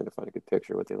trying to find a good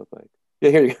picture of what they look like.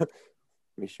 Yeah, here you go. Let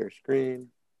me share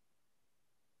screen.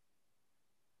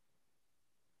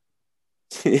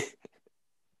 See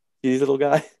these little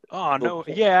guy. Oh Little,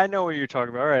 no, yeah, I know what you're talking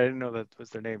about. All right, I didn't know that was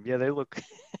their name. Yeah, they look.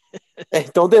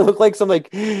 don't they look like some like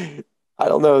I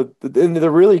don't know, and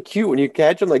they're really cute when you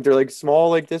catch them. Like they're like small,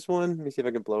 like this one. Let me see if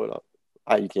I can blow it up.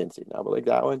 You can't see it now, but like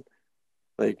that one,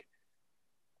 like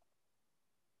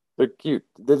they're cute.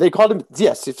 They called them,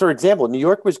 yes. For example, New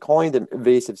York was calling them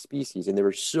invasive species, and they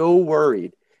were so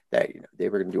worried that they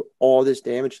were going to do all this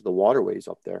damage to the waterways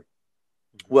up there.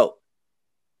 Mhm. Well,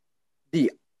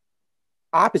 the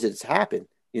opposite has happened.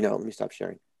 Let me stop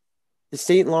sharing. The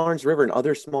St. Lawrence River and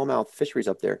other smallmouth fisheries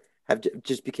up there have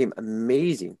just became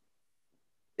amazing,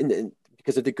 and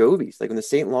because of the gobies. Like in the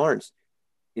St. Lawrence,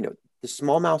 you know, the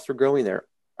smallmouths are growing there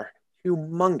are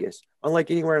humongous, unlike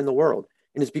anywhere in the world,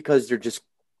 and it's because they're just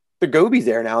the gobies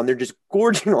there now, and they're just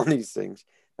gorging on these things.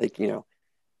 Like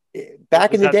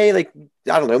back Was in the that day, like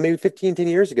I don't know, maybe 15, 10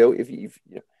 years ago, if you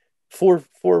 4,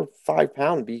 5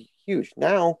 pound would be huge.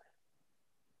 Now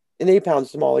an 8 pound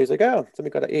small, he's like, oh,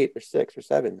 somebody got an 8 or 6 or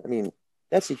 7. I mean,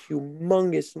 that's a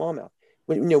humongous smallmouth.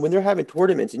 When they're having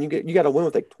tournaments and you got to win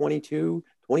with like 22,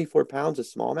 24 pounds of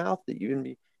smallmouth that you can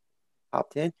be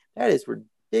top 10, that is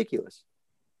ridiculous.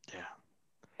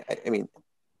 yeah. I mean,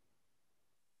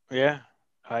 Yeah.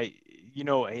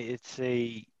 It's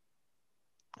a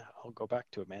I'll go back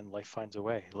to it, man. Life finds a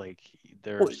way. Like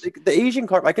well, there's the Asian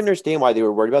carp, I can understand why they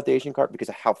were worried about the Asian carp because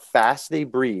of how fast they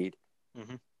breed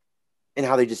Mhm. and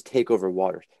how they just take over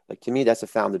waters. Like to me, that's a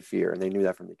founded fear, and they knew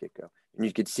that from the get go. And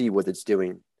you could see what it's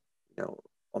doing, you know,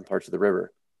 on parts of the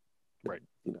river. Right.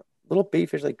 Little bait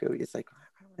fish like go. It's like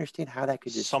I don't understand how that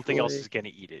could Something else destroy. is going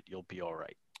to eat it. You'll be all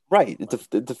right. Right, it's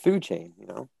Like, the food chain.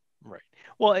 right.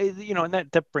 Well, and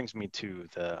that brings me to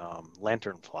the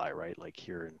lanternfly, right? Like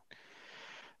here in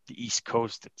the East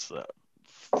Coast, it's a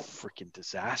freaking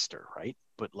disaster, right?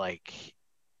 But like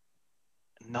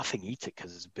nothing eats it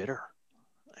because it's bitter.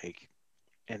 Like,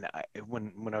 and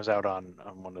when I was out on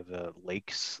one of the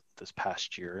lakes this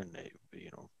past year, and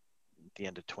the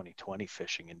end of 2020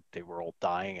 fishing, and they were all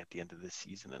dying at the end of the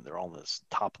season, and they're all on this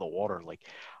top of the water. Like,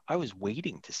 I was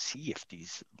waiting to see if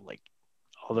these like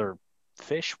other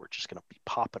fish were just going to be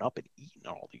popping up and eating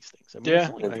all these things. I mean, it's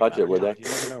Yeah, only And like, touch it, would they? you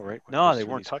never know, right? What no, goes they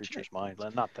through weren't these touching it. creatures'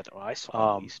 minds. Not that I saw,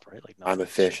 at Um, least, right? Like I'm nothing a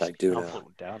that's fish. I just do know.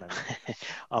 floating down.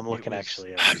 I'm it looking was.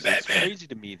 actually. It's crazy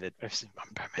to me that I've seen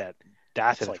that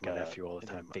That's like like my nephew all the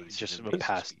an time. invasive Just species.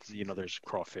 past, there's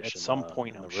crawfish. At in some the-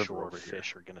 point in in the the river river over here,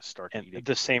 fish are going to start and eating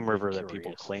the same really river that people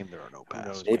curious. claim there are no Who bass.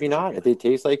 knows? Maybe Maybe not. If they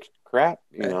taste like crap,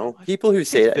 I people who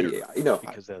say taste that, bitter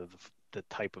because of the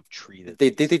type of tree that they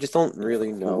these just don't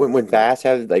really know. grow. When bass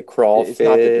have like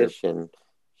crawfish and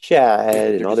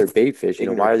shad and other bait fish,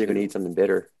 why are they going to eat something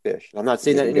bitter fish? I'm not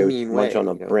saying that in a mean way. Munch on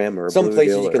a brim or a Some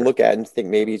places bluegill you can or look at and think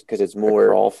maybe it's because it's more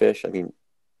crawfish. I mean,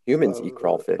 humans eat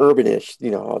crawfish. Urbanish,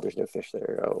 oh, there's no fish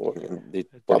there. Oh, they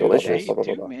blah, blah, delicious. They Blah, blah,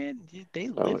 do, blah. man. They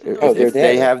Oh, live in if those.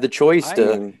 they have the choice I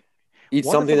to eat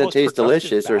one of the something that most tastes productive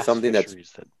delicious or bass something that's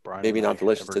fisheries that Brian maybe and I not have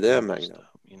delicious ever to them, used.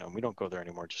 We don't go there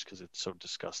anymore just because it's so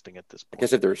disgusting at this I point.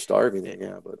 guess if they're starving, then It,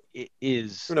 yeah, but it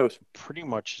is who knows? pretty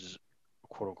much as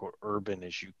quote unquote urban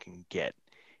as you can get,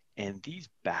 and these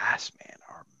bass, man,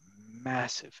 are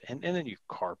massive. And then you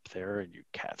carp there and you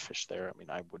catfish there. I mean,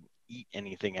 I wouldn't eat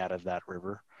anything out of that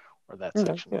river or that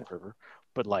section of the river,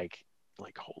 but like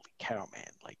holy cow,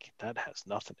 man, like that has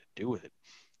nothing to do with it.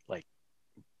 Like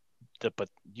but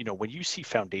when you see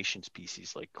foundation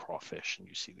species like crawfish and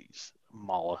you see these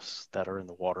mollusks that are in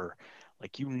the water,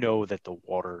 like that the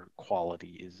water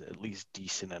quality is at least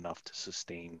decent enough to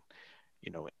sustain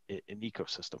an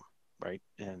ecosystem, right?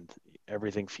 And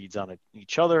everything feeds on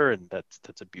each other, and that's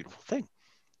a beautiful thing.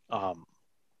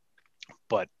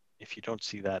 But if you don't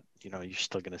see that, you're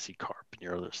still going to see carp, and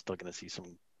you're still going to see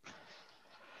some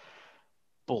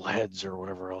bullheads or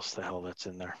whatever else the hell that's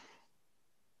in there.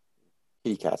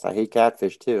 Kitty cats. I hate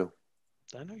catfish too.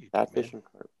 I know you do, Catfish man.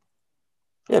 and carp.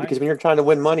 Yeah, because when you're trying to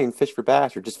win money and fish for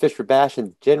bass or just fish for bass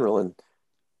in general, and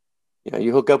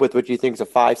you hook up with what you think is a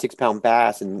 5-6 pound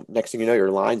bass, and next thing you know, your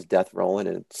line's death rolling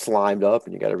and it's slimed up,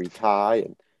 and you got to retie,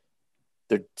 and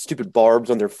the stupid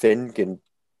barbs on their fin can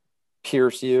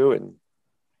pierce you and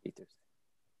eat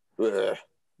this.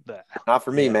 Not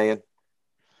for me, man.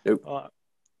 Nope.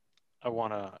 I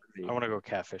wanna go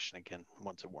catfishing again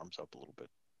once it warms up a little bit.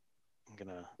 I'm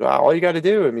gonna. All you got to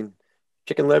do, I mean,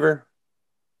 chicken liver,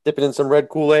 dip it in some red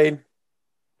Kool-Aid,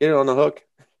 get it on the hook.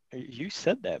 You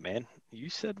said that, man. You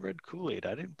said red Kool-Aid.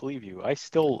 I didn't believe you. I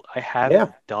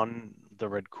haven't done the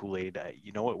red Kool-Aid.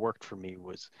 What worked for me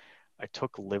was I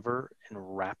took liver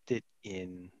and wrapped it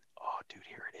in. Oh, dude,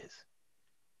 here it is.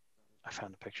 I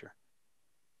found the picture.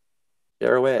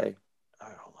 Share away. All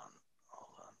right, hold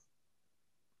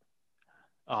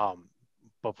on.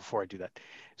 But before I do that,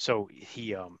 so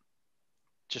he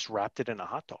just wrapped it in a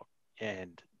hot dog,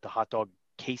 and the hot dog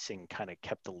casing kind of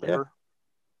kept the liver. Yeah.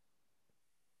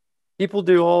 People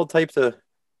do all types of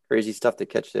crazy stuff to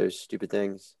catch those stupid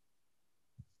things.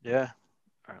 Yeah.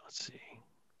 All right, let's see.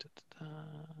 Da-da-da.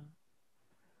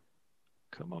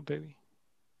 Come on, baby.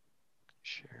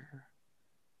 Share. I'm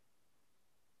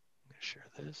gonna share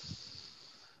this.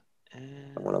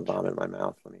 And I want to vomit in my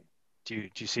mouth. do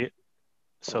you see it?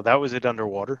 So that was it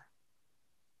underwater.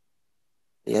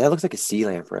 Yeah, that looks like a sea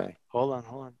lamprey. Hold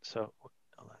on. So, hold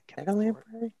on. Is that a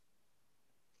lamprey?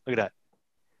 Look at that.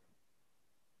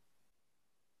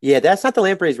 Yeah, that's not the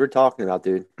lampreys we're talking about,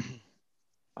 dude.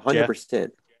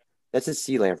 100%. That's a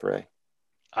sea lamprey.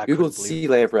 Google sea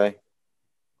lamprey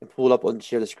and pull it up and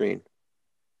share the screen.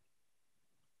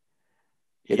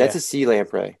 Yeah, that's a sea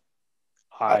lamprey.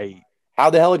 How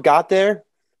the hell it got there?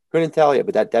 Couldn't tell you,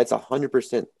 but that's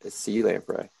 100% a sea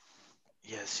lamprey.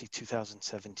 Yeah, see,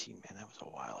 2017, man, that was a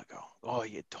while ago. Oh,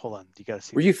 yeah, hold on, you gotta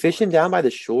see. Were you fishing down by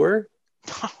the shore?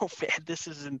 No, man, this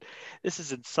is in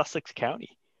Sussex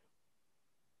County.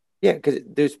 Yeah, because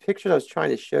there's pictures I was trying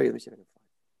to show you. Let me see if I can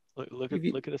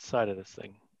find. Look at the side of this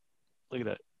thing. Look at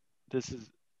that. This is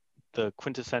the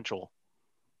quintessential.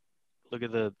 Look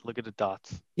at the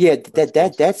dots. Yeah,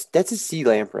 that's a sea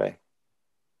lamprey.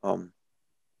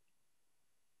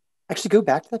 Actually, go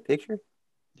back to that picture.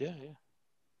 Yeah.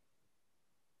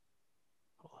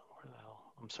 Hold on, where the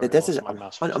hell? I'm sorry. This is my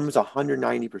mouse. Almost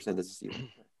 190%. This is a sea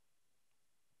lamprey.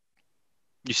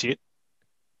 You see it?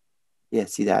 Yeah,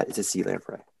 see that? It's a sea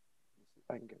lamprey. If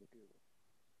I can go to Google.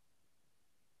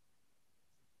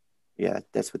 Yeah,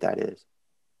 that's what that is.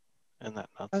 Isn't that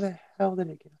nuts? How the hell did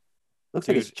it get? Looks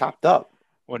like it's chopped up.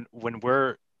 When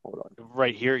we're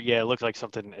right here, yeah, it looks like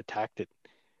something attacked it.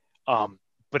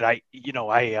 But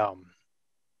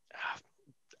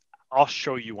I'll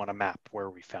show you on a map where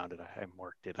we found it. I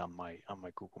marked it on my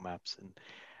Google Maps, and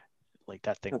like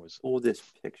that thing was. Pull this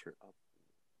picture up.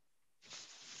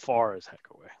 Far as heck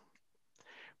away.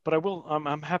 But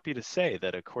I'm happy to say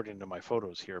that according to my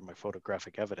photos here, my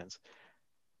photographic evidence,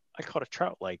 I caught a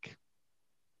trout like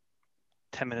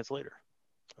 10 minutes later.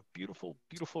 A beautiful,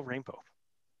 beautiful rainbow.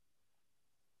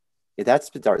 Yeah, that's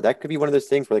bizarre. That could be one of those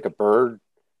things where like a bird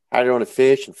had it on a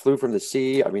fish and flew from the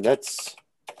sea. I mean, that's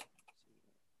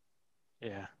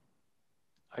Yeah.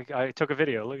 I took a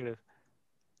video. Look at it.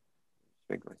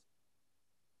 Squiggly.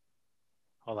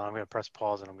 Hold on, I'm gonna press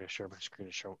pause and I'm gonna share my screen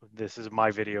to show. This is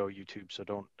my video, YouTube, so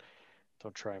don't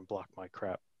try and block my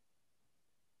crap.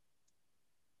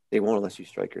 They won't unless you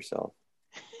strike yourself.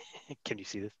 Can you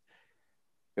see this?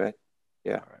 Go ahead.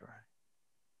 Yeah. All right.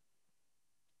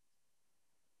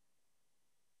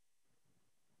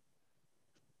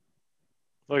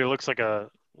 Look, it looks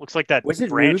like that Was it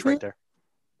branch moving? right there.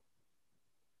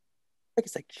 Like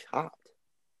it's like chopped.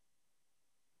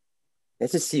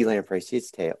 That's a sea lamprey. See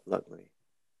its tail. Look,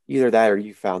 either that or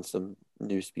you found some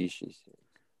new species.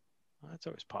 Well, that's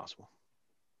always possible.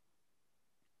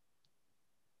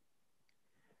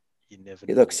 You never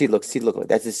Hey, know. look, see, look, see, look.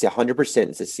 That's a 100%.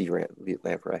 It's a sea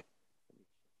lamprey.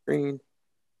 Green.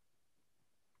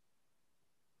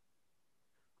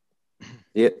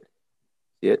 See it?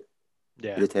 See it? See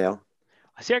Yeah. the tail?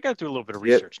 I see. I got to do a little bit of See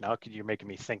it? research now. You're making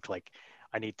me think like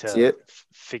I need See to it?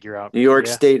 figure out. New York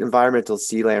Yeah. State Environmental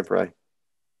Sea Lamprey.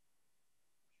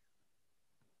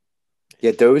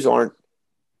 Yeah, those aren't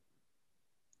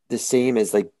the same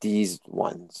as like these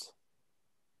ones.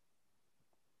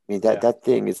 I mean Yeah. that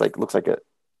thing is like looks like a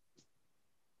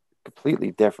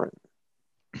completely different.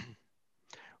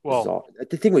 Well, Bizarre.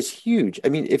 The thing was huge. I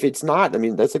mean, if it's not, I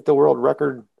mean that's like the world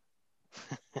record.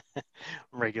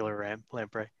 regular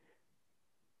lamprey.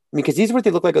 I mean, because these are what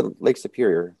they look like on Lake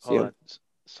Superior. See Hold them? on.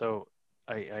 So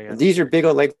I And these are answered. big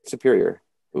on Lake Superior.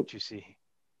 Oop. Did you see?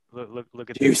 Look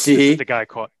at Do you this. This is see? the guy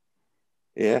caught.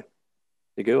 Yeah,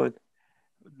 they're going.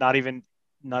 Not even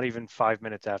not even 5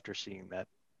 minutes after seeing that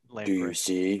Do you lamprey.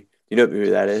 see? You know what movie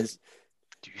Do that you see? is?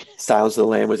 Do you, Silence of the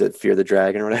Lamb. Was it Fear the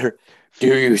Dragon or whatever? Do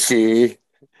you see?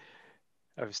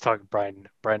 I was talking Brian.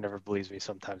 Brian never believes me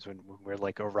sometimes when we're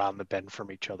like around the bend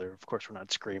from each other. Of course, we're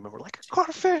not screaming. We're like, I caught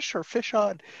a fish or fish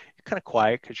on. You're kind of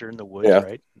quiet because you're in the woods, Yeah.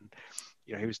 right? And,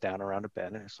 he was down around a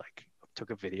bend and it's like, took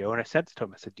a video and I said to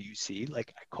him, I said, do you see?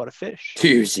 Like, I caught a fish. Do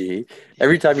you see?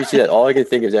 Every Yeah. time you see that, all I can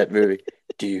think is that movie.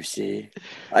 Do you see?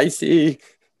 I see.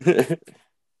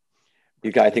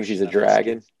 You guy Making no thinks he's shit a out of my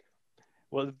dragon. skins.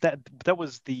 Well, that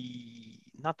was the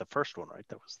not the first one, right?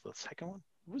 That was the second one.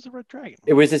 It was the red dragon,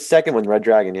 It wasn't was the second one, Red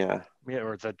Dragon. Yeah, it? Yeah,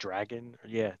 or the dragon.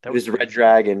 Yeah, it that was was the Red crazy.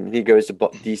 Dragon. He goes to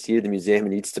DC to the museum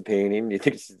and eats the painting. You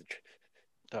think it's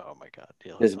Oh my god.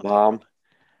 Yeah, let's his not talk mom? about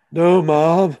No, that.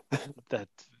 mom. That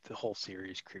the whole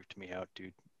series creeped me out,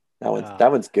 dude.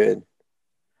 That one's good.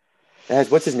 It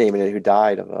has what's his name in it? Who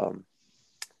died of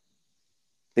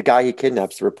the guy he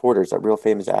kidnaps? The reporters, a real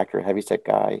famous actor, heavyset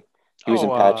guy. He was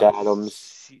Oh, in Patch Adams.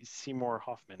 Seymour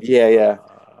Hoffman. Yeah, yeah,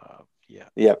 Yeah.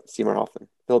 yeah. Seymour Hoffman.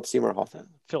 Philip Seymour Was that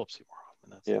Hoffman. Philip Seymour Hoffman?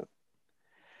 That's Yeah, it.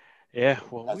 Yeah.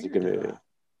 Well, that's a good weird. movie.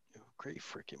 Great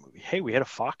freaking movie. Hey, we had a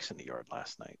fox in the yard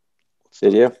last night. Let's Did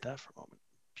talk you? about that for a moment.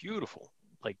 Beautiful.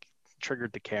 Like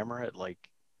triggered the camera at like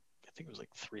I think it was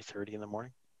like 3:30 in the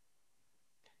morning.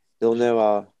 Still Just no.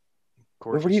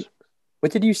 What do you? gorgeous.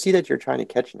 What did you see that you're trying to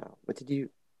catch now? What did you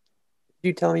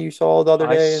tell me you saw the other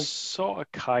I day? saw a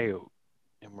coyote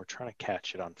and we're trying to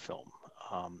catch it on film.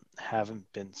 Haven't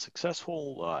been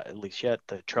successful, at least yet.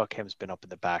 The trail cam's been up in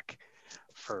the back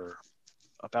for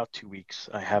about 2 weeks.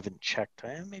 I haven't checked.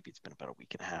 Maybe it's been about a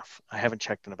week and a half. I haven't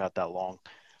checked in about that long.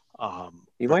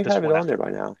 You But might have it on there by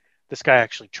now. this guy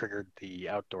actually triggered the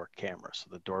outdoor camera, so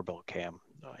the doorbell cam.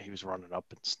 He was running up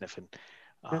and sniffing.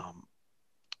 Yeah, Um,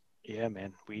 Yeah,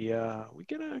 man, we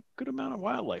get a good amount of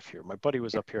wildlife here. My buddy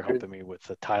was up here good. helping me with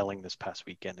the tiling this past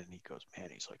weekend, and he goes, "Man,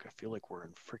 he's like, I feel like we're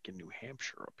in freaking New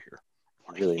Hampshire up here."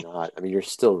 Really not. I mean, you're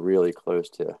still really close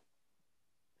to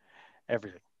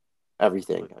Everything.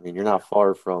 everything. But I mean, you're yeah, not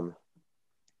far from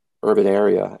urban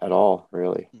area at all,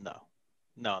 really. no,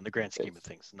 no, in the grand scheme of It's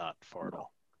things, not far at no,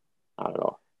 all. not at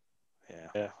all. Yeah,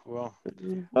 yeah. Well,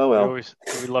 Oh well.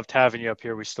 we loved having you up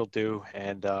here. We still do,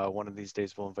 and one of these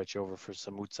days we'll invite you over for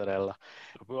some mozzarella.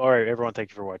 All right, everyone, thank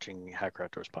you for watching Hacker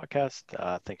Outdoors podcast.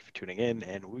 Thank you for tuning in,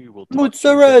 and we will talk to you again next.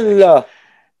 Mozzarella,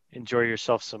 Enjoy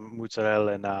yourself some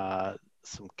mozzarella and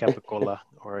some capicola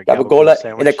or a gabagool gabagola, and a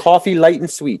sandwich. coffee light and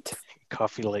sweet.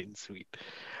 Coffee light and sweet.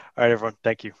 All right, everyone.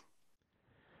 Thank you.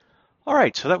 All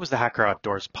right, so that was the Hacker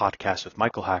Outdoors podcast with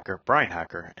Michael Hacker, Brian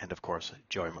Hacker, and of course,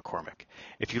 Joey McCormack.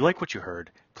 If you like what you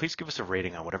heard, please give us a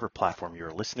rating on whatever platform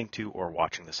you're listening to or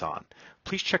watching this on.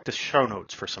 Please check the show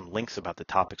notes for some links about the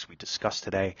topics we discussed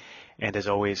today. And as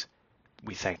always,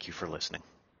 we thank you for listening.